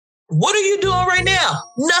What are you doing right now?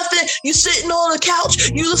 Nothing. You sitting on the couch.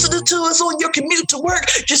 You listening to us on your commute to work.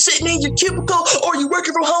 Just sitting in your cubicle, or you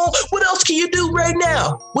working from home. What else can you do right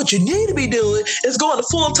now? What you need to be doing is going to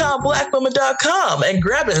fulltimeblackwoman.com and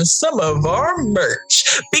grabbing some of our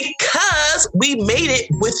merch, because we made it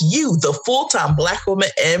with you, the full-time Black woman,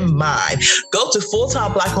 in mind. Go to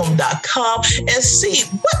fulltimeblackwoman.com and see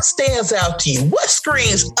what stands out to you. What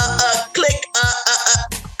screams click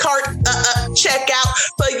cart check out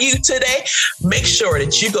for you today. Make sure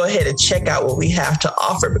that you go ahead and check out what we have to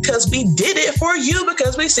offer, because we did it for you,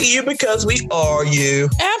 because we see you, because we are you.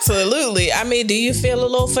 Absolutely. I mean, do you feel a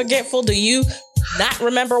little forgetful? Do you not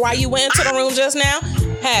remember why you went into the room just now?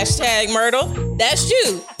 Hashtag Myrtle. That's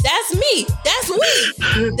you. That's me. That's we.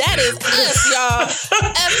 That is us, y'all.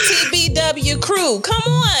 FTBW crew. Come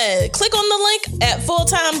on. Click on the link at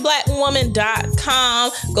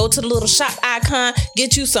fulltimeblackwoman.com. Go to the little shop icon.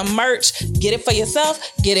 Get you some merch. Get it for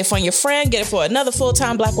yourself. Get it for your friend. Get it for another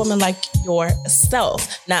full-time Black woman like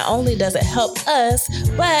yourself. Not only does it help us,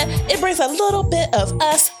 but it brings a little bit of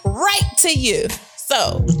us right to you.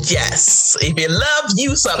 So, yes, if you love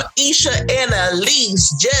you some Isha and Elise,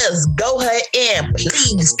 just go ahead and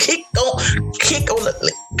please kick on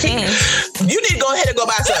the. You need to go ahead and go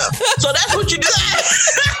buy some. So that's what you do.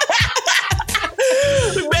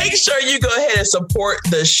 Make sure you go ahead and support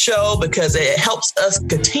the show, because it helps us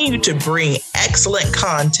continue to bring excellent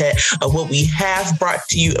content of what we have brought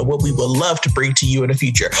to you and what we would love to bring to you in the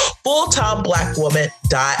future.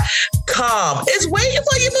 FulltimeBlackWoman.com is waiting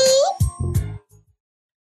for you, boo.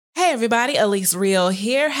 Hey everybody, Elise Real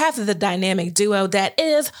here, half of the dynamic duo that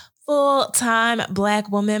is Full-Time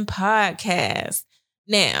Black Woman Podcast.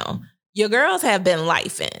 Now, your girls have been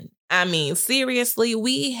lifing. I mean, seriously,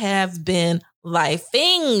 we have been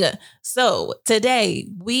lifing. So today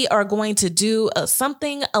we are going to do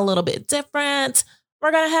something a little bit different.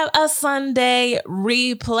 We're going to have a Sunday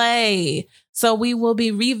replay. So we will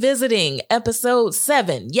be revisiting episode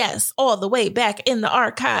 7. Yes, all the way back in the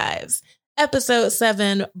archives. Episode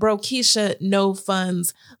 7, Brokeisha No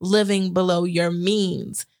Funds, Living Below Your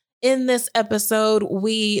Means. In this episode,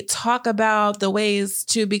 we talk about the ways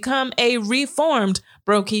to become a reformed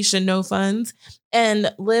Brokeisha No Funds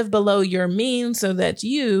and live below your means so that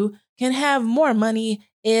you can have more money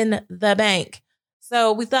in the bank.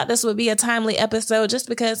 So we thought this would be a timely episode just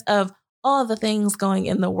because of all the things going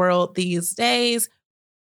in the world these days,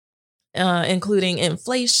 including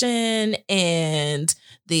inflation and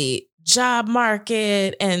the job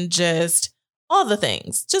market and just all the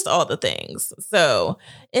things. So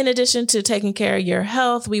in addition to taking care of your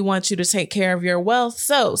health, we want you to take care of your wealth.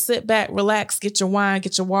 So sit back, relax, get your wine,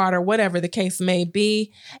 get your water, whatever the case may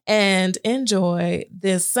be, and enjoy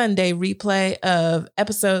this Sunday replay of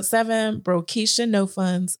episode 7, Brokeisha No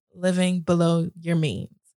Funds, Living Below Your Means.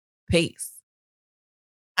 Peace.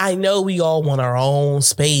 I know we all want our own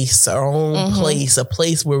space, our own place, a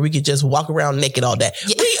place where we could just walk around naked all day.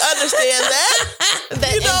 Yeah. We understand that.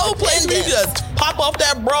 Place where you just pop off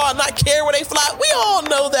that bra and not care where they fly. We all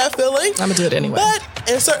know that feeling. I'm going to do it anyway. But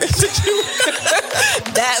in certain situations,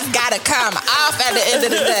 that's got to come off at the end of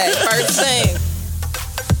the day. First thing.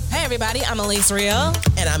 Hey everybody, I'm Elise Real.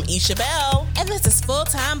 And I'm Isha Bell. And this is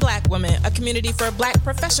Full-Time Black Woman, a community for Black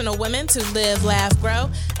professional women to live, laugh, grow,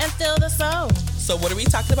 and fill the soul. So what are we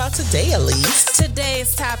talking about today, Elise?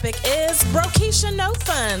 Today's topic is Brokeisha No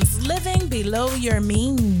Funds, Living Below Your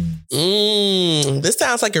Means. This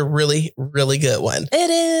sounds like a really, really good one. It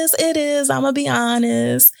is. I'm going to be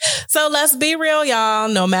honest. So let's be real, y'all.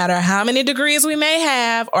 No matter how many degrees we may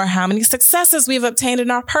have or how many successes we've obtained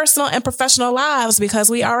in our personal and professional lives, because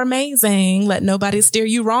we are amazing. Let nobody steer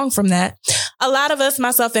you wrong from that. A lot of us,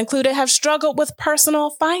 myself included, have struggled with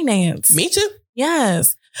personal finance. Me too.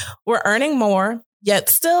 Yes. We're earning more, yet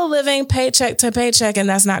still living paycheck to paycheck, and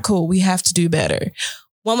that's not cool. We have to do better.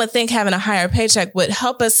 One would think having a higher paycheck would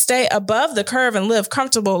help us stay above the curve and live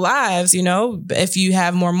comfortable lives. You know, if you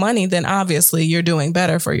have more money, then obviously you're doing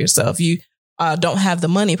better for yourself. You don't have the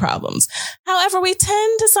money problems. However, we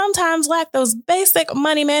tend to sometimes lack those basic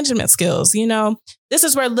money management skills. You know, this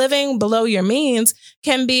is where living below your means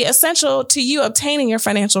can be essential to you obtaining your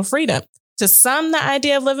financial freedom. To some, the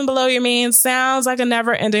idea of living below your means sounds like a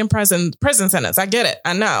never-ending prison sentence. I get it.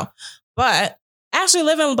 I know. But actually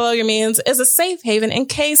living below your means is a safe haven in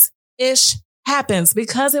case ish happens,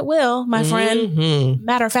 because it will, my friend.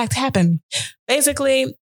 Matter of fact, happen.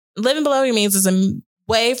 Basically, living below your means is a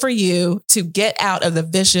way for you to get out of the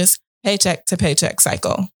vicious paycheck to paycheck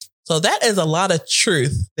cycle. So that is a lot of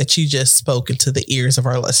truth that you just spoke into the ears of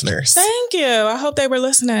our listeners. Thank you. I hope they were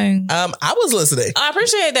listening. I was listening. I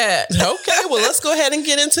appreciate that. Okay, well, let's go ahead and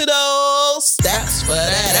get into those stats for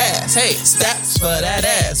that facts. Hey, Stats for that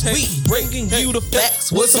ass. We bringing you the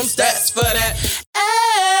facts with some stats for that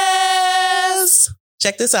ass.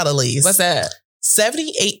 Check this out, Elise. What's that?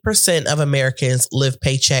 78% of Americans live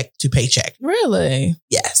paycheck to paycheck. Really?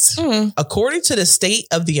 Yes. According to the State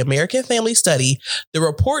of the American Family Study, the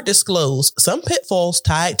report disclosed some pitfalls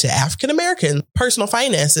tied to African American personal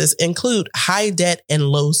finances include high debt and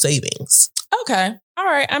low savings. Okay. All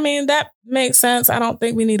right. I mean, that makes sense. I don't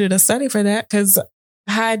think we needed a study for that because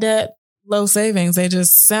high debt, low savings, they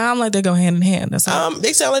just sound like they go hand in hand. That's how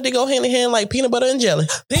they sound like they go hand in hand like peanut butter and jelly.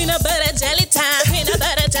 Peanut butter jelly time. Peanut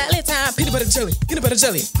butter jelly time. Peanut butter jelly. Peanut butter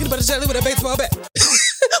jelly. Peanut butter jelly with a baseball bat.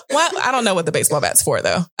 What? I don't know what the baseball bat's for,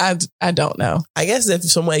 though. I don't know. I guess if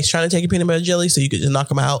somebody's trying to take a peanut butter jelly so you could just knock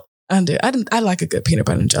them out. I like a good peanut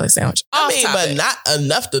butter and jelly sandwich. But not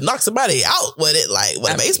enough to knock somebody out with it, like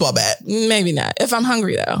with a baseball bat. Maybe not. If I'm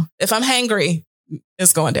hungry, though. If I'm hangry,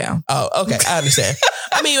 it's going down. Oh, okay. I understand.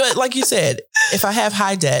 I mean, like you said, if I have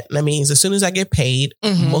high debt, that means as soon as I get paid,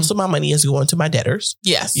 most of my money is going to my debtors.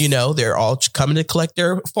 Yes. You know, they're all coming to collect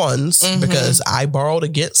their funds because I borrowed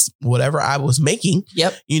against whatever I was making.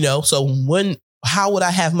 Yep. You know, so how would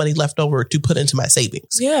I have money left over to put into my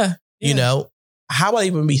savings? Yeah. You know, how would I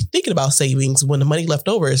even be thinking about savings when the money left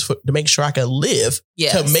over is to make sure I can live,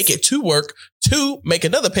 to make it to work, to make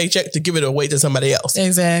another paycheck to give it away to somebody else.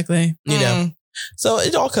 Exactly. You know? So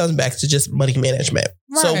it all comes back to just money management.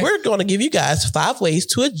 Right. So we're going to give you guys 5 ways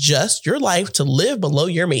to adjust your life to live below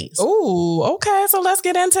your means. Ooh, okay. So let's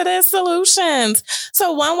get into the solutions.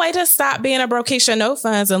 So one way to stop being a brokeisha no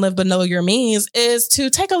funds and live below your means is to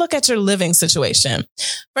take a look at your living situation.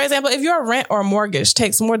 For example, if your rent or mortgage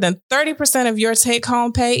takes more than 30% of your take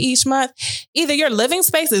home pay each month, either your living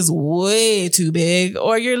space is way too big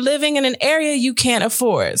or you're living in an area you can't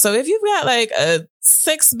afford. So if you've got like a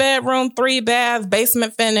 6-bedroom, 3-bath,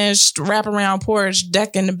 basement finished, wraparound porch,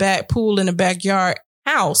 deck in the back, pool in the backyard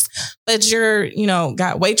house, but you're,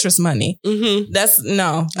 got waitress money. That's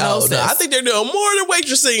no. I think they're doing more than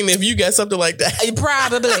waitressing if you got something like that.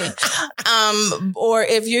 Probably. Or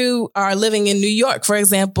if you are living in New York, for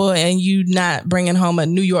example, and you not bringing home a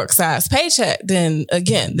New York size paycheck, then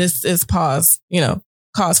again, this is cause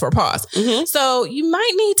for pause. So you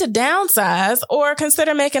might need to downsize or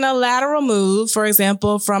consider making a lateral move, for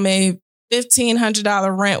example, from a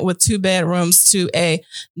 $1,500 rent with 2 bedrooms to a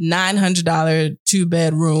 $900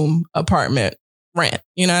 2-bedroom apartment rent.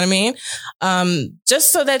 You know what I mean?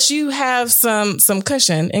 Just so that you have some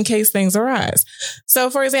cushion in case things arise. So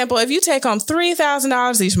for example, if you take home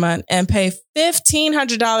 $3,000 each month and pay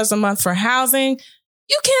 $1,500 a month for housing,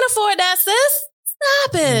 you can't afford that, sis.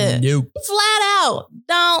 Stop it. Nope. Flat out.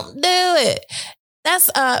 Don't do it.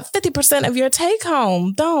 That's 50% of your take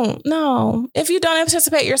home. No. If you don't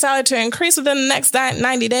anticipate your salary to increase within the next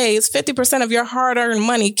 90 days, 50% of your hard-earned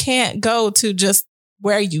money can't go to just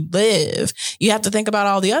where you live. You have to think about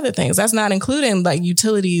all the other things. That's not including like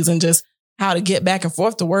utilities and just how to get back and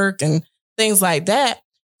forth to work and things like that.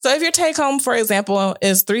 So if your take home, for example,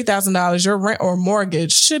 is $3,000, your rent or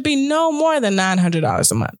mortgage should be no more than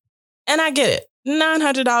 $900 a month. And I get it.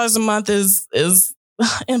 $900 a month is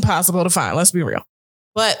impossible to find. Let's be real.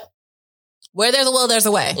 But where there's a will, there's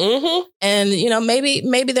a way. And,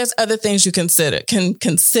 maybe there's other things you can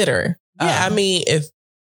consider. Yeah. I mean, if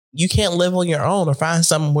you can't live on your own or find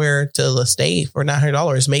somewhere to stay for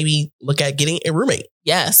 $900, maybe look at getting a roommate.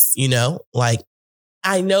 Yes.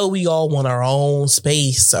 I know we all want our own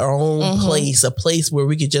space, our own place, a place where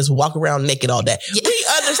we could just walk around naked all day. Yeah. We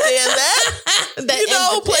understand that.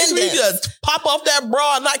 A place where you just pop off that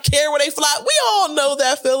bra and not care where they fly. We all know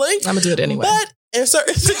that feeling. I'm going to do it anyway. But in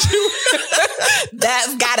certain situations,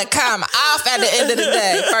 that's got to come off at the end of the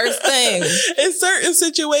day. First thing. In certain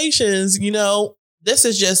situations, this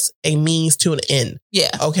is just a means to an end. Yeah.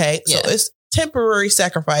 Okay. Yeah. So it's temporary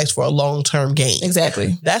sacrifice for a long-term gain.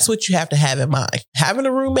 Exactly. That's what you have to have in mind. Having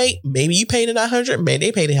a roommate, maybe you paid $900, maybe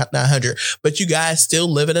they paid $900, but you guys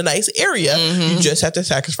still live in a nice area. You just have to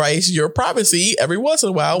sacrifice your privacy every once in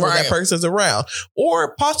a while when that person's around,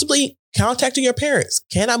 or possibly contacting your parents.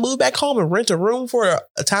 Can I move back home and rent a room for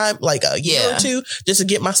a time, like a year or two, just to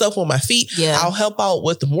get myself on my feet? Yeah. I'll help out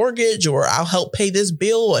with the mortgage, or I'll help pay this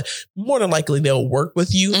bill. Or more than likely, they'll work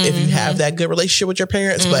with you if you have that good relationship with your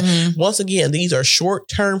parents. But once again, these are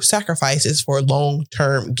short-term sacrifices for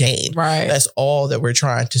long-term gain. Right. That's all that we're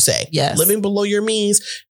trying to say. Yes. Living below your means.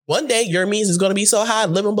 One day, your means is going to be so high,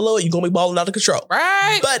 living below it, you're going to be balling out of control.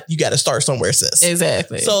 Right. But you got to start somewhere, sis.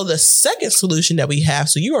 Exactly. So the second solution that we have,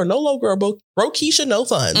 so you are no longer a brokeisha no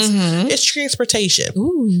funds, it's transportation.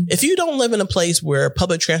 Ooh. If you don't live in a place where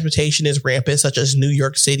public transportation is rampant, such as New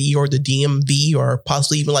York City or the DMV or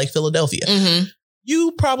possibly even like Philadelphia,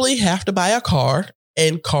 you probably have to buy a car.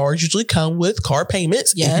 And cars usually come with car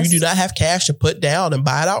payments if you do not have cash to put down and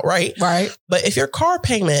buy it outright. Right. But if your car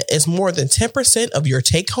payment is more than 10% of your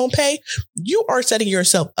take-home pay, you are setting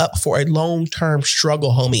yourself up for a long-term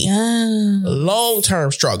struggle, homie.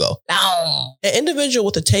 Long-term struggle. An individual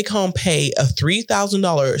with a take-home pay of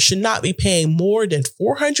 $3,000 should not be paying more than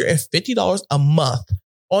 $450 a month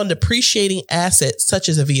on depreciating assets such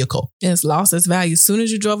as a vehicle. It's lost its value as soon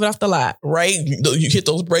as you drove it off the lot. Right? You hit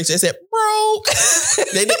those brakes, they said, broke.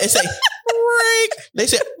 They say, brake. They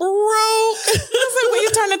said, broke. It's like when you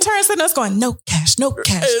turn the turn signal, it's going, no cash, no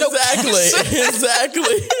cash, exactly, no cash.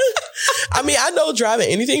 Exactly. I mean, I know driving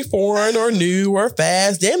anything foreign or new or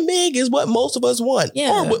fast, damn big is what most of us want.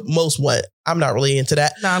 Yeah. Or what most want. I'm not really into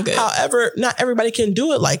that. No, I'm good. However, not everybody can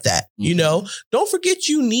do it like that. You know, don't forget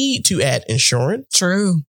you need to add insurance.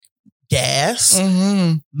 True. Gas,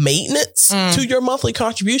 maintenance to your monthly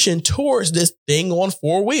contribution towards this thing on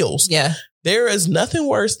four wheels. Yeah. There is nothing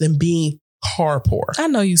worse than being car poor. I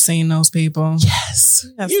know you've seen those people. Yes.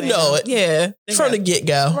 You know it. Yeah. From the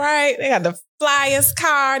get-go. Right. They got the flyest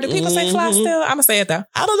car. Do people say fly still? I'm going to say it though.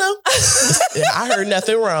 I don't know. Yeah, I heard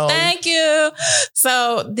nothing wrong. Thank you.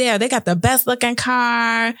 So yeah, they got the best looking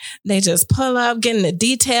car. They just pull up, getting it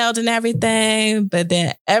detailed and everything. But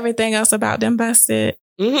then everything else about them busted.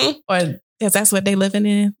 Or because that's what they living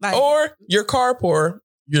in. Like, or you're car poor.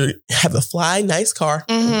 You have a fly, nice car.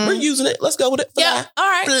 We're using it. Let's go with it. Yeah. All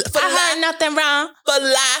right. I heard nothing wrong.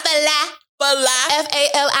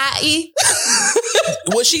 F-A-L-I-E.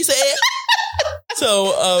 What she said.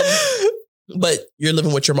 So, but you're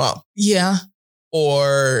living with your mom. Yeah.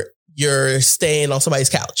 Or you're staying on somebody's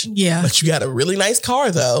couch. Yeah. But you got a really nice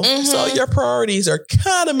car though. So your priorities are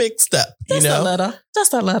kind of mixed up. Just a little.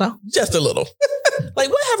 Just a little. Just a little. Like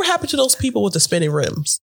whatever happened to those people with the spinning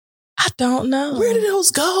rims? I don't know. Where did those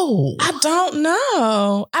go? I don't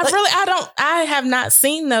know. I have not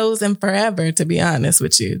seen those in forever, to be honest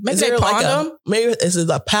with you. Maybe they pawned them. Maybe this is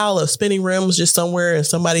a pile of spinning rims just somewhere in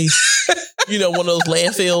somebody's, one of those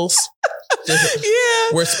landfills.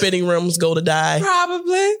 Where spinning rims go to die.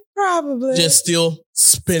 Probably. Just still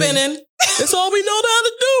spinning. That's all we know how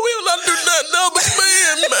to do. We don't know how to do nothing else but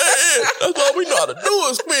spin, man. That's all we know how to do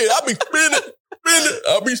is spin. I'll be spinning.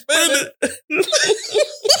 I'll be spinning.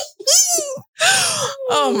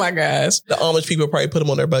 Oh my gosh. The Amish people probably put them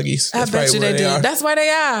on their buggies. I bet you they do. That's why they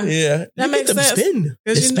are. Yeah. That makes sense.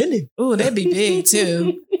 They're spinning. Ooh, they'd be big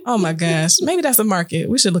too. Oh my gosh. Maybe that's a market.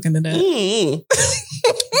 We should look into that.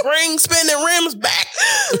 Bring spinning rims back.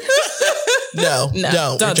 No,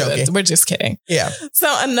 don't do it. We're just kidding. Yeah.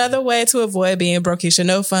 So another way to avoid being broke, you should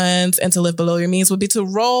know funds and to live below your means would be to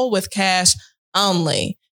roll with cash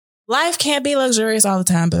only. Life can't be luxurious all the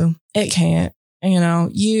time, boo. It can't.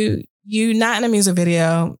 You're not in a music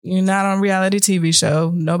video. You're not on a reality TV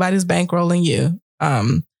show. Nobody's bankrolling you.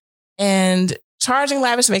 And charging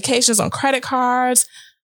lavish vacations on credit cards,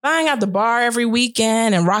 buying out the bar every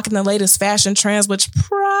weekend and rocking the latest fashion trends, which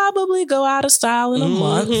probably go out of style in a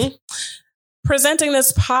month. Presenting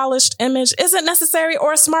this polished image isn't necessary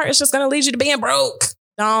or smart. It's just going to lead you to being broke.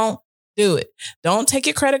 Don't do it. Don't take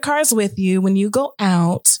your credit cards with you when you go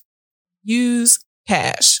out. Use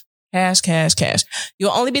cash. Cash.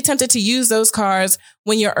 You'll only be tempted to use those cards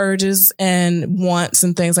when your urges and wants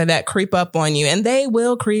and things like that creep up on you. And they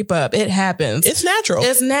will creep up. It happens. It's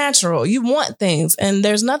natural. You want things. And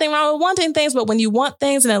there's nothing wrong with wanting things. But when you want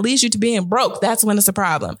things and it leads you to being broke, that's when it's a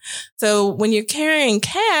problem. So when you're carrying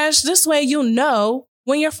cash, this way you'll know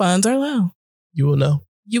when your funds are low. You will know.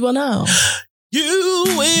 You will know. You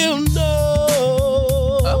will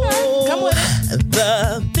know. Okay, come with it.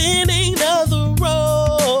 The thinning of the road.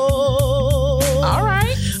 All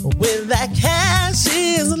right. When that cash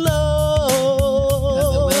is low.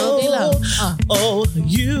 It will be low. Oh,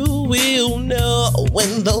 you will know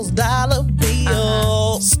when those dollar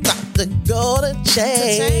bills start to go to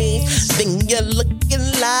change. Then you're looking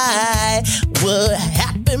like what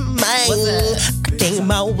happened, man? I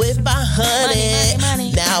came out with 100.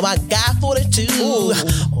 Money. Now I got 42. Ooh.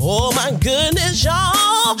 Oh my goodness,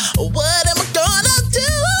 y'all. What am I gonna do?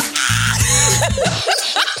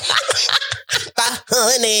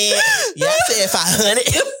 500. Yeah, I said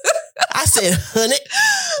 500. I said 100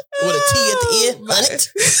 with a T at the end. 100.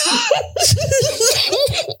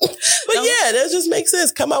 But yeah, that just makes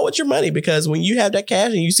sense. Come out with your money, because when you have that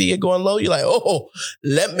cash and you see it going low, you're like, oh,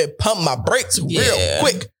 let me pump my brakes real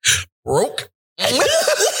quick. Broke.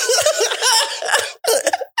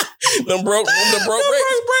 The broke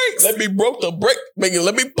brakes. Let me broke the brake.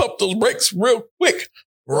 Let me pump those brakes real quick.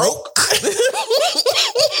 Broke.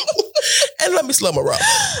 And let me slow my roll.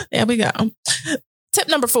 There we go. Tip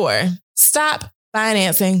number 4. Stop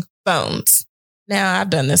financing phones. Now, I've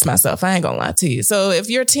done this myself. I ain't gonna lie to you. So if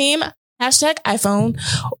you're team #iPhone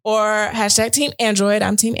or #team Android,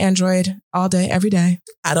 I'm team Android all day, every day.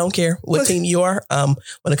 I don't care what team you are.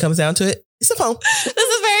 When it comes down to it, it's a phone. This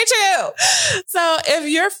is very true. So if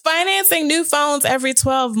you're financing new phones every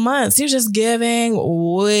 12 months, you're just giving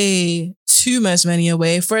way too much money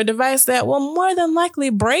away for a device that will more than likely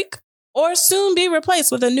break or soon be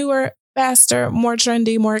replaced with a newer, faster, more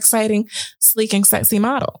trendy, more exciting, sleek and sexy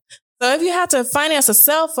model. So if you have to finance a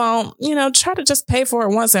cell phone, try to just pay for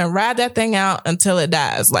it once and ride that thing out until it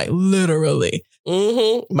dies, like literally.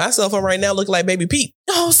 Mm-hmm. My cell phone right now look like Baby Pete.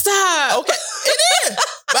 Oh, stop. Okay, it is.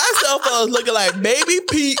 My cell phone is looking like Baby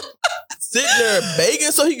Pete, sitting there begging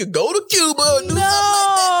so he could go to Cuba and do something like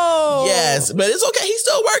that. Yes, but it's okay. He's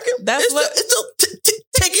still working. It's still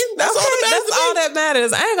ticking. That's all that matters. That's all that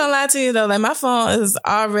matters. I ain't gonna lie to you though. Like my phone is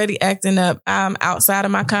already acting up. I'm outside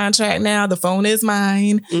of my contract now. The phone is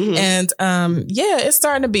mine, and it's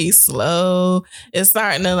starting to be slow. It's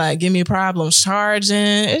starting to give me problems charging.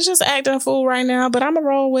 It's just acting a fool right now. But I'm gonna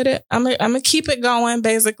roll with it. I'm gonna keep it going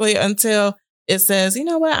basically until it says, you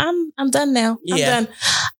know what, I'm done now. Yeah. I'm done.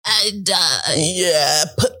 I died. Yeah,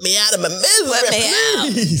 put me out of my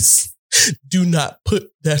misery, please. Do not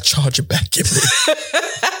put that charger back in me.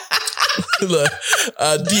 Look,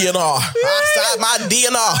 DNR. I signed my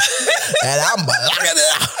DNR, and I'm blocking it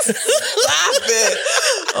out. Stop it.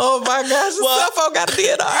 Oh my gosh, the cell phone got a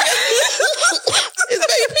DNR. It's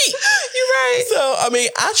Baby Pete. You're right. So,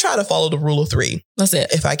 I try to follow the rule of 3. That's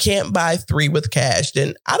it. If I can't buy 3 with cash,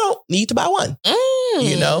 then I don't need to buy 1.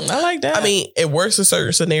 I like that. It works in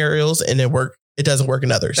certain scenarios, and it doesn't work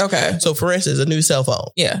in others. Okay. So, for instance, a new cell phone.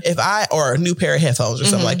 Yeah. Or a new pair of headphones or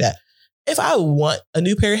something like that. If I want a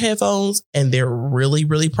new pair of headphones and they're really,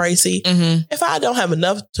 really pricey, if I don't have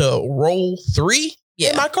enough to roll 3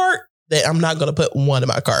 in my cart, then I'm not going to put 1 in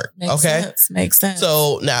my cart. Makes sense.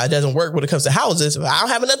 So now it doesn't work when it comes to houses. If I don't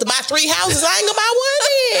have enough to buy 3 houses, I ain't going to buy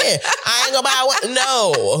 1 then. I ain't going to buy 1.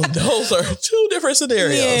 No, those are 2 different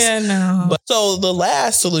scenarios. Yeah, no. So the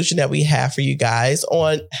last solution that we have for you guys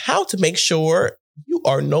on how to make sure you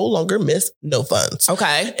are no longer miss no funds.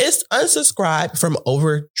 Okay. It's unsubscribe from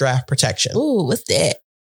overdraft protection. Ooh, what's that?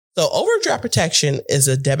 So overdraft protection is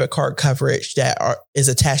a debit card coverage that is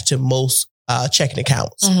attached to most checking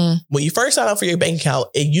accounts. When you first sign up for your bank account,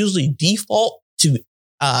 it usually default to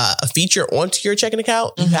a feature onto your checking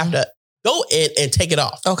account. You have to go in and take it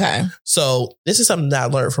off. Okay. So this is something that I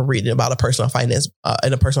learned from reading about a personal finance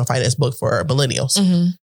in a personal finance book for millennials.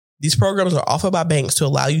 These programs are offered by banks to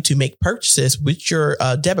allow you to make purchases with your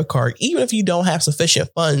debit card, even if you don't have sufficient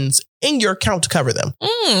funds in your account to cover them.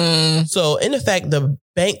 So in effect, the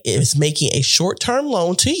bank is making a short-term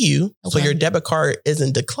loan to you. So your debit card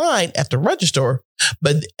isn't declined at the register,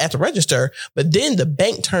 but then the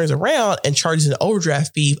bank turns around and charges an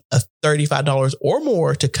overdraft fee of $35 or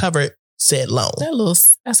more to cover said loan.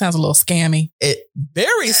 That sounds a little scammy. It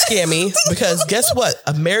very scammy because guess what?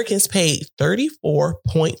 Americans paid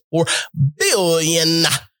 $34.4 billion.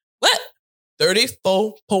 What?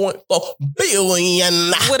 $34.4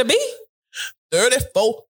 billion. Would it be?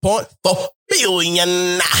 $34.4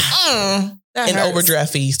 billion in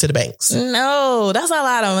overdraft fees to the banks. No, that's a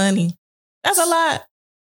lot of money. That's a lot.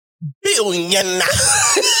 Billion.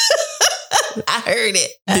 I heard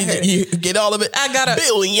it. Did you get all of it? I got a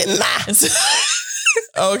billion.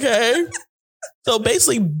 Okay. So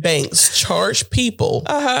basically, banks charge people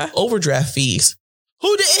overdraft fees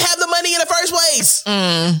who didn't have the money in the first place.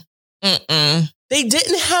 They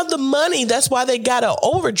didn't have the money. That's why they got an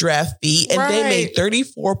overdraft fee, and they made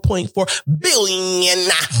 $34.4 billion.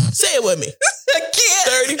 Say it with me. I can't.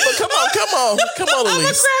 34. Come on, Elise. I'm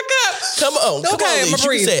gonna crack up. Come on, Elise. You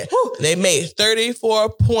can say it. They made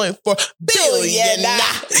 $34.4 billion.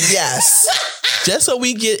 Yes. Just so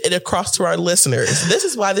we get it across to our listeners. This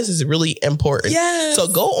is why this is really important. Yes. So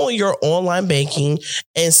go on your online banking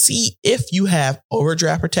and see if you have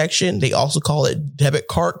overdraft protection. They also call it debit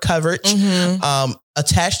card coverage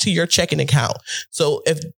attached to your checking account. So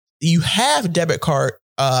if you have debit card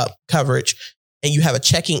coverage and you have a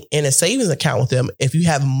checking and a savings account with them, if you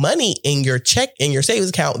have money in your savings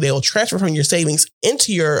account, they'll transfer from your savings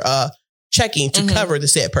into your checking to cover the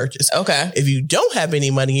said purchase. Okay. If you don't have any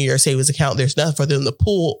money in your savings account, there's nothing for them to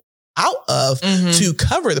pull out of to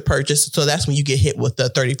cover the purchase. So that's when you get hit with the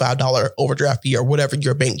 $35 overdraft fee or whatever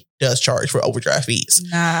your bank does charge for overdraft fees.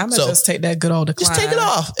 Nah, I'm going to just take that good old decline. Just take it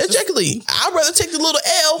off. Exactly. I'd rather take the little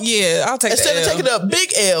L. Yeah, I'll take instead of taking a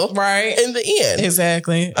big L right in the end.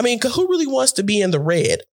 Exactly. I mean, who really wants to be in the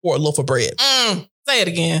red for a loaf of bread? Say it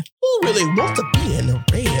again. Who really wants to be in the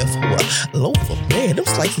red for a loaf of bread? Them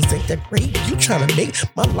slices ain't that great. You trying to make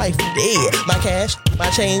my life dead. My cash, my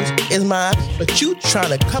change is mine, but you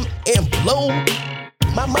trying to come and blow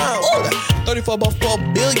my mind.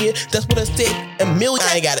 34.4 billion. That's what I said. $1 million.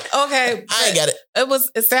 I ain't got it. Okay. I ain't got it. It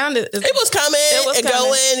was coming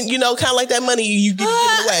going, you know, kind of like that money you give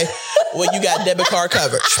away when you got debit card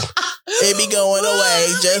coverage. It be going away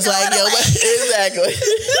just like your money. Exactly.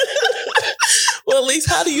 Well, Elise,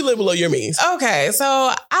 how do you live below your means? Okay, so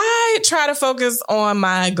I try to focus on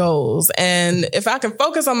my goals. And if I can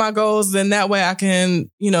focus on my goals, then that way I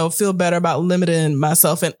can, you know, feel better about limiting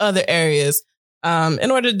myself in other areas.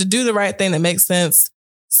 In order to do the right thing that makes sense,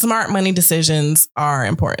 smart money decisions are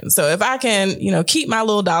important. So if I can, you know, keep my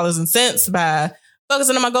little dollars and cents by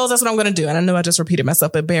focusing on my goals, that's what I'm going to do. And I know I just repeated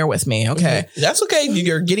myself, but bear with me, okay? Mm-hmm. That's okay.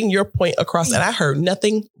 You're getting your point across, and I heard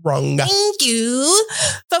nothing wrong. Thank you.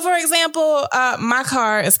 So, for example, my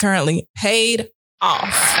car is currently paid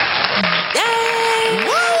off. Yay!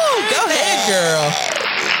 Whoa! Go ahead, girl.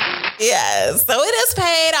 Yes. So it is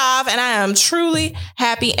paid off, and I am truly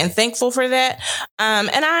happy and thankful for that. And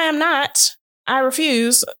I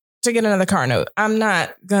refuse to get another car note. I'm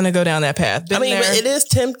not going to go down that path. But it is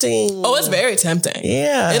tempting. Oh, it's very tempting.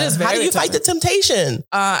 Yeah. It is very How do you fight the temptation?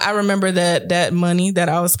 I remember that money that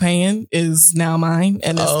I was paying is now mine,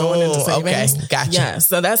 and it's going into savings. Okay. Gotcha. Yeah.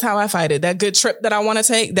 So that's how I fight it. That good trip that I want to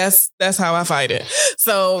take, that's how I fight it.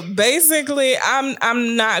 So basically,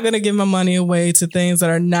 I'm not going to give my money away to things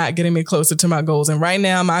that are not getting me closer to my goals. And right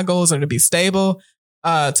now, my goals are to be stable,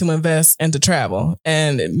 to invest and to travel.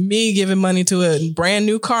 And me giving money to a brand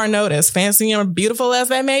new car note, as fancy and beautiful as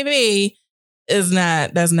that may be,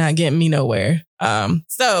 that's not getting me nowhere.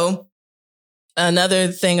 So another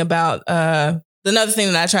thing that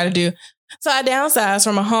I try to do. So I downsized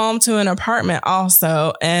from a home to an apartment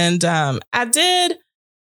also. And I did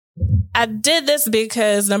this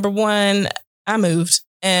because, number one, I moved.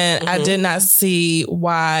 And I did not see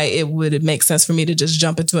why it would make sense for me to just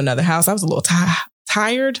jump into another house. I was a little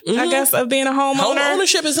tired, I guess, of being a homeowner. Home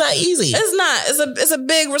ownership is not easy. It's not. It's a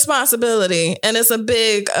big responsibility, and it's a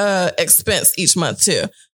big expense each month too.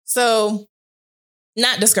 So,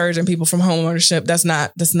 not discouraging people from home ownership. That's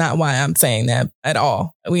not why I'm saying that at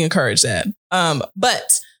all. We encourage that.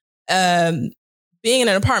 But being in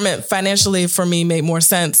an apartment financially for me made more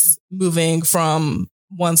sense moving from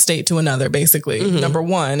one state to another, basically, number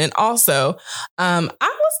one. And also, I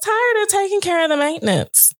was tired of taking care of the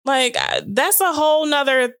maintenance. Like, that's a whole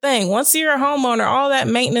nother thing. Once you're a homeowner, all that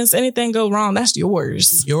maintenance, anything go wrong, that's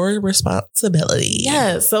yours. Your responsibility.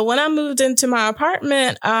 Yeah. So when I moved into my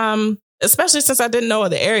apartment, especially since I didn't know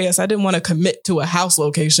the area, so I didn't want to commit to a house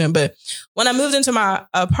location. But when I moved into my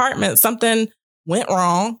apartment, something went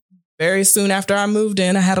wrong. Very soon after I moved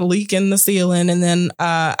in, I had a leak in the ceiling, and then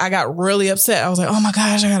I got really upset. I was like, oh my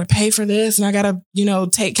gosh, I got to pay for this, and I got to,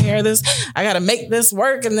 take care of this. I got to make this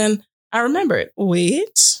work. And then I remembered,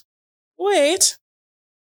 wait,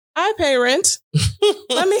 I pay rent.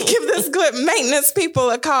 Let me give this good maintenance people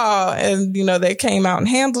a call. And, they came out and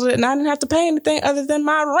handled it, and I didn't have to pay anything other than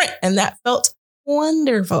my rent. And that felt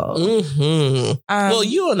wonderful. Mm-hmm. Well,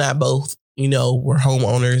 you and I both, were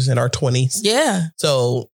homeowners in our 20s. Yeah.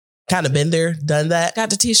 So kind of been there, done that.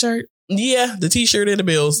 Got the t-shirt. Yeah, the t-shirt and the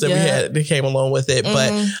bills that we had that came along with it.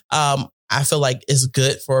 But I feel like it's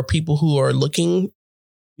good for people who are looking,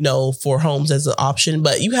 for homes as an option.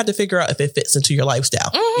 But you have to figure out if it fits into your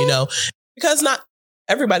lifestyle, because not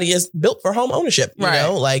everybody is built for home ownership. You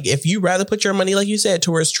know, like if you rather put your money, like you said,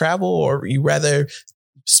 towards travel, or you rather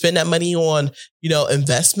spend that money on,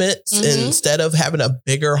 investments instead of having a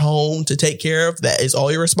bigger home to take care of, that is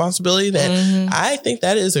all your responsibility, then I think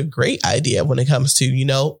that is a great idea when it comes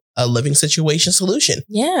to, a living situation solution.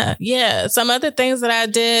 Yeah. Yeah. Some other things that I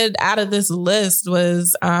did out of this list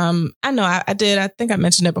was, I think I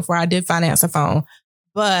mentioned it before, I did finance a phone.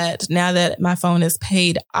 But now that my phone is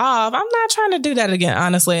paid off, I'm not trying to do that again,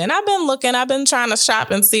 honestly. And I've been trying to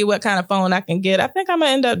shop and see what kind of phone I can get. I think I'm going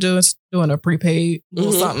to end up doing a prepaid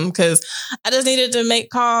or something, because I just needed to make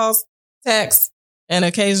calls, texts, and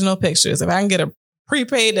occasional pictures. If I can get a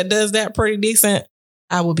prepaid that does that pretty decent,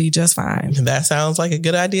 I will be just fine. That sounds like a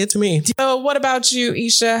good idea to me. So what about you,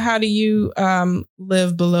 Isha? How do you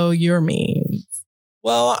live below your means?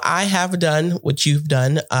 Well, I have done what you've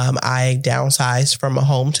done. I downsized from a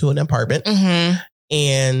home to an apartment,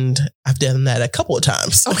 and I've done that a couple of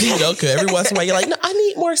times. Okay. Because every once in a while you're like, no, I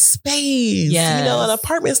need more space. Yes. An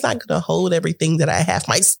apartment's not going to hold everything that I have.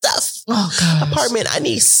 My stuff. Oh, gosh. Apartment, I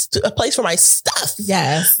need a place for my stuff.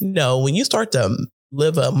 Yes. No, when you start to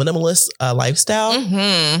live a minimalist lifestyle,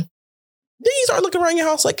 then you start looking around your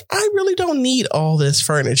house like, I really don't need all this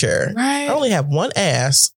furniture. Right. I only have one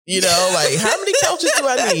ass. You know, like how many couches do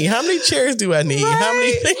I need? How many chairs do I need? Right. How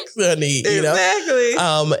many things do I need? You know?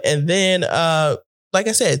 Exactly. And then, like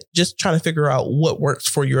I said, just trying to figure out what works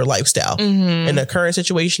for your lifestyle. Mm-hmm. In the current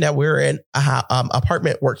situation that we're in,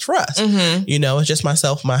 apartment works for us. Mm-hmm. You know, it's just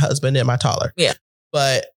myself, my husband, and my toddler. Yeah.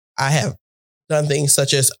 But I have done things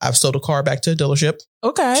such as I've sold a car back to a dealership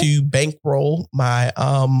Okay. to bankroll my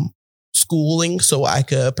schooling so I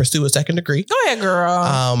could pursue a second degree. Go ahead, girl.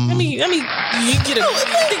 Let me. You get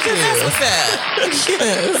a. Because that's what's that.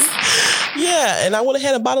 Yes. Yeah, and I went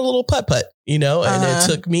ahead and bought a little putt-putt, you know, and it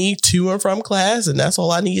took me to and from class, and that's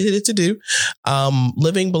all I needed it to do.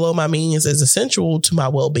 Living below my means is essential to my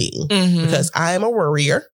well-being because I am a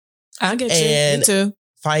worrier. I get you. And Me too.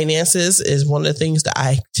 finances is one of the things that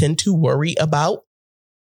I tend to worry about.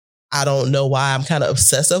 I don't know why I'm kind of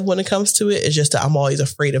obsessive when it comes to it. It's just that I'm always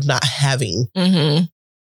afraid of not having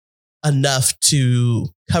enough to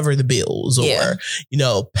cover the bills or, you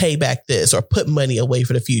know, pay back this or put money away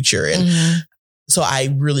for the future. And so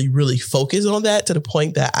I really, really focus on that to the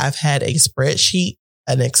point that I've had a spreadsheet,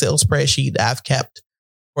 an Excel spreadsheet that I've kept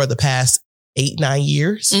for the past 8-9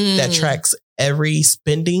 years that tracks every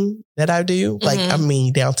spending that I do. Like, I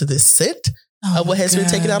mean, down to the cent of what has been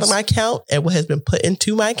taken out of my account and what has been put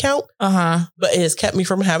into my account. But it has kept me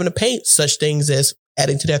from having to pay such things as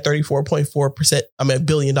adding to that $34.4%, $1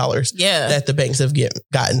 billion that the banks have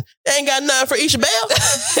gotten. They ain't got nothing for Isha Bell.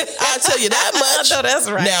 I'll tell you that much. I know that's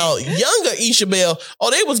right. Now, younger Isha Bell,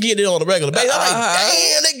 they was getting it on a regular basis. I'm like,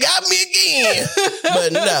 damn, they got me again.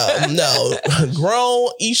 But no. Grown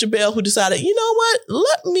Isha Bell who decided, you know what?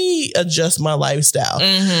 Let me adjust my lifestyle.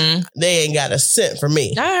 They ain't got a cent for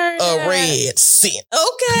me. A red cent.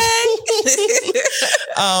 Okay.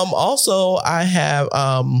 Also, I have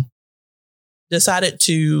decided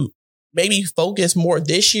to maybe focus more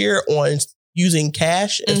this year on using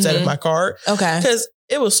cash instead of my card. Okay. Because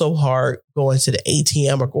it was so hard going to the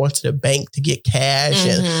ATM or going to the bank to get cash.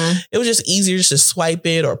 And it was just easier just to swipe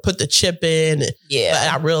it or put the chip in. Yeah.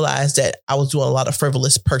 But I realized that I was doing a lot of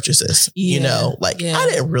frivolous purchases. You know, like I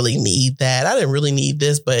didn't really need that. I didn't really need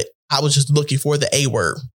this, but I was just looking for the A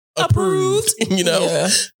word. Approved. You know,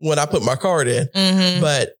 when I put my card in.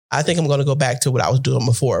 But I think I'm going to go back to what I was doing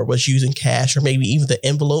before, was using cash or maybe even the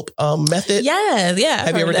envelope method. Yeah. Have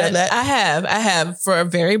you ever done that? I have for a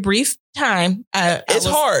very brief time. It's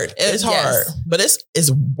hard, but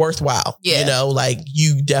it's worthwhile. You know, like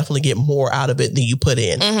you definitely get more out of it than you put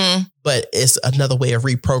in, but it's another way of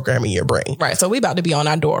reprogramming your brain. Right. So we about to be on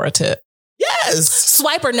our Dora tip. Yes.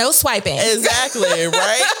 Swipe or no swiping. Exactly,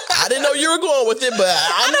 right? I didn't know you were going with it, but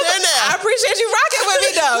I'm there now. I appreciate you rocking with me,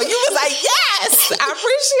 though. You was like, yes, I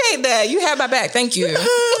appreciate that. You have my back. Thank you.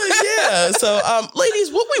 Yeah. So,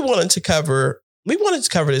 ladies, what we wanted to cover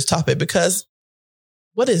this topic because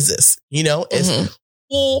what is this? You know, it's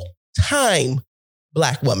full-time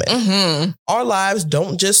Black women. Our lives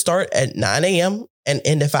don't just start at 9 a.m. and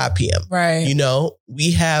end at 5 p.m. Right. You know,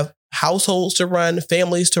 we have households to run,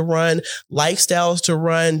 families to run, lifestyles to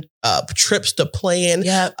run, trips to plan,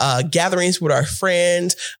 gatherings with our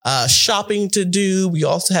friends, shopping to do. We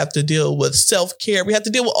also have to deal with self-care. We have to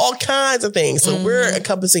deal with all kinds of things. So we're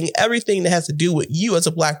encompassing everything that has to do with you as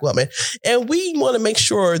a Black woman. And we want to make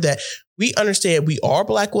sure that we understand we are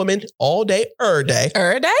Black women all day, every day.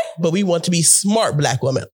 But we want to be smart Black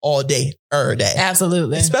women all day, every day.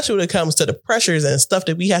 Absolutely. Especially when it comes to the pressures and stuff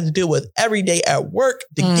that we have to deal with every day at work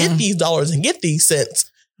to get these dollars and get these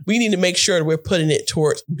cents. We need to make sure that we're putting it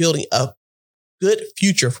towards building a good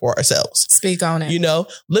future for ourselves. Speak on it. You know,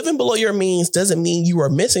 living below your means doesn't mean you are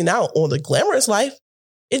missing out on the glamorous life.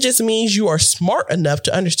 It just means you are smart enough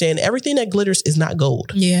to understand everything that glitters is not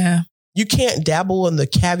gold. Yeah. You can't dabble in the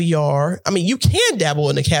caviar. I mean, you can dabble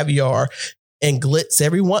in the caviar and glitz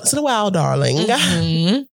every once in a while, darling.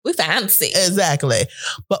 We fancy. Exactly.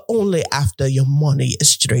 But only after your money is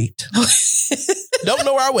straight. Don't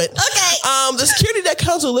know where I went. Okay. The security that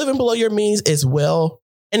comes with living below your means is well,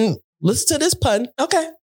 and listen to this pun. Okay.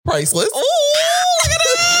 Priceless. Ooh, look at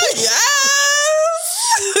that.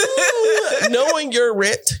 Yes. Knowing your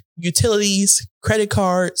rent, utilities, credit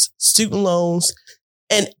cards, student loans,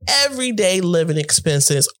 and everyday living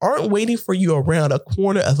expenses aren't waiting for you around a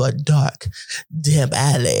corner of a dark, damp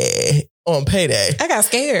alley on payday. I got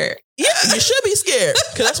scared. Yeah, you should be scared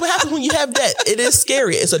because that's what happens when you have debt. It is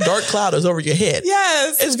scary. It's a dark cloud that's over your head.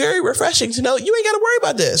 Yes. It's very refreshing to know you ain't got to worry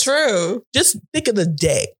about this. True. Just think of the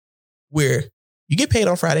day where you get paid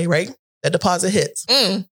on Friday, right? That deposit hits.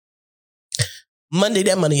 Monday,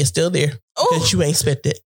 that money is still there because you ain't spent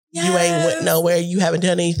it. Yes. You ain't went nowhere. You haven't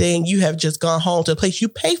done anything. You have just gone home to a place you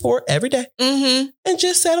pay for every day and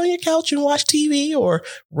just sat on your couch and watched TV or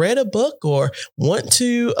read a book or went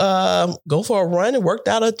to go for a run and worked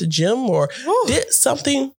out at the gym or did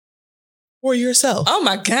something for yourself. Oh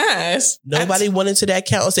my gosh. Nobody went into that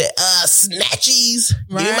account and said, snatchies,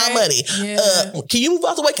 give me my money. Yeah. Can you move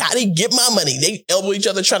out the way? I didn't get my money. They elbow each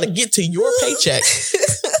other trying to get to your paycheck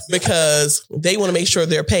because they want to make sure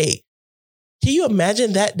they're paid. Can you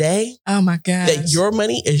imagine that day? Oh my gosh. That your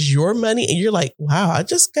money is your money and you're like, wow, I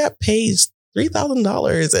just got paid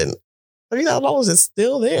 $3,000 and $3,000 is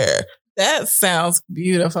still there. That sounds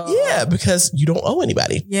beautiful. Yeah, because you don't owe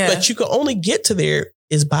anybody. Yeah. But you can only get to there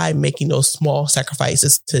is by making those small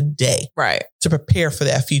sacrifices today. Right. To prepare for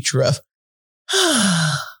that future of,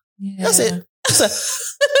 that's it.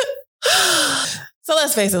 So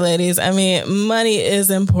let's face it, ladies. I mean, money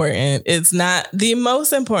is important. It's not the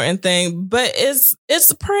most important thing, but it's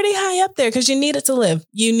pretty high up there because you need it to live.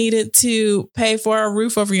 You need it to pay for a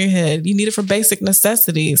roof over your head. You need it for basic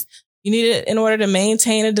necessities. You need it in order to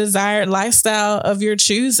maintain a desired lifestyle of your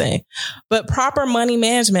choosing. But proper money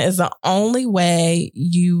management is the only way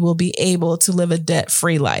you will be able to live a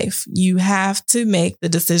debt-free life. You have to make the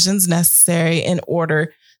decisions necessary in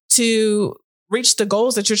order to reach the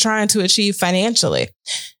goals that you're trying to achieve financially.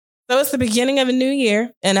 So it's the beginning of a new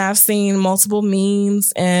year, and I've seen multiple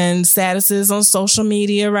memes and statuses on social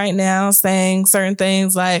media right now saying certain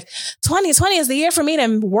things like 2020 is the year for me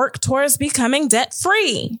to work towards becoming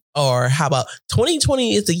debt-free. Or how about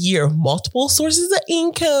 2020 is the year of multiple sources of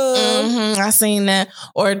income? I've seen that.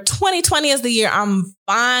 Or 2020 is the year I'm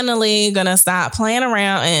finally going to stop playing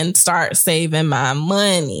around and start saving my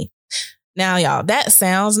money. Now, y'all, that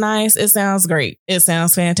sounds nice. It sounds great. It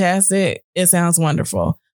sounds fantastic. It sounds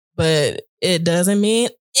wonderful. But it doesn't mean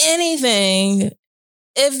anything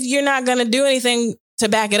if you're not going to do anything to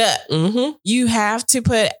back it up. You have to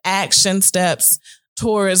put action steps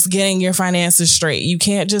towards getting your finances straight. You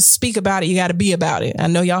can't just speak about it. You got to be about it. I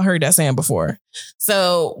know y'all heard that saying before.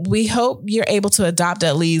 So we hope you're able to adopt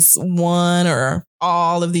at least one or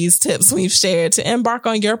all of these tips we've shared to embark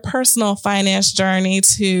on your personal finance journey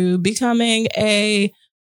to becoming a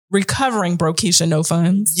recovering Brokisha No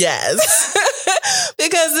Funds. Yes.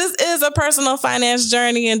 Because this is a personal finance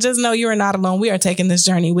journey, and just know you are not alone. We are taking this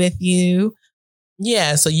journey with you.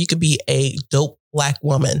 Yeah, so you could be a dope Black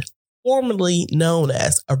woman, formerly known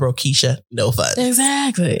as a Brokisha No Funds.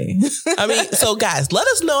 Exactly. I mean, so guys, let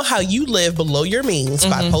us know how you live below your means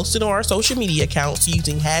by posting on our social media accounts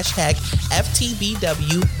using hashtag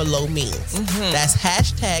FTBW below means. That's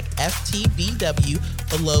hashtag FTBW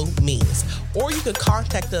below means. Or you can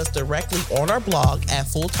contact us directly on our blog at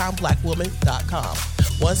fulltimeblackwoman.com.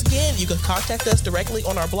 Once again, you can contact us directly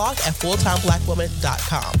on our blog at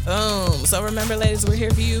fulltimeblackwoman.com. Boom. So remember, ladies, we're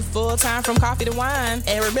here for you full time from coffee to wine.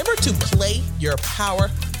 And remember to play your power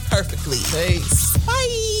perfectly. Peace.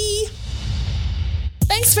 Bye.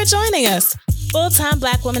 Thanks for joining us. Full Time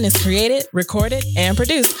Black Woman is created, recorded, and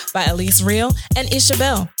produced by Elise Real and Isha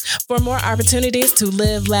Bell. For more opportunities to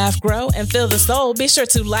live, laugh, grow, and fill the soul, be sure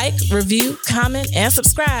to like, review, comment, and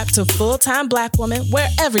subscribe to Full Time Black Woman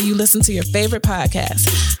wherever you listen to your favorite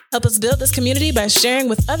podcast. Help us build this community by sharing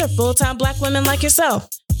with other full-time Black women like yourself.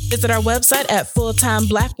 Visit our website at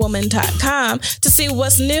fulltimeblackwoman.com to see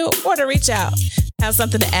what's new or to reach out. Have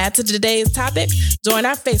something to add to today's topic? Join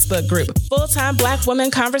our Facebook group, Full-Time Black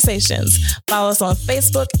Women Conversations. Follow us on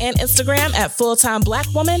Facebook and Instagram at Full-Time Black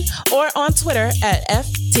Woman or on Twitter at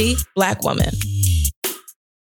FT Black Woman.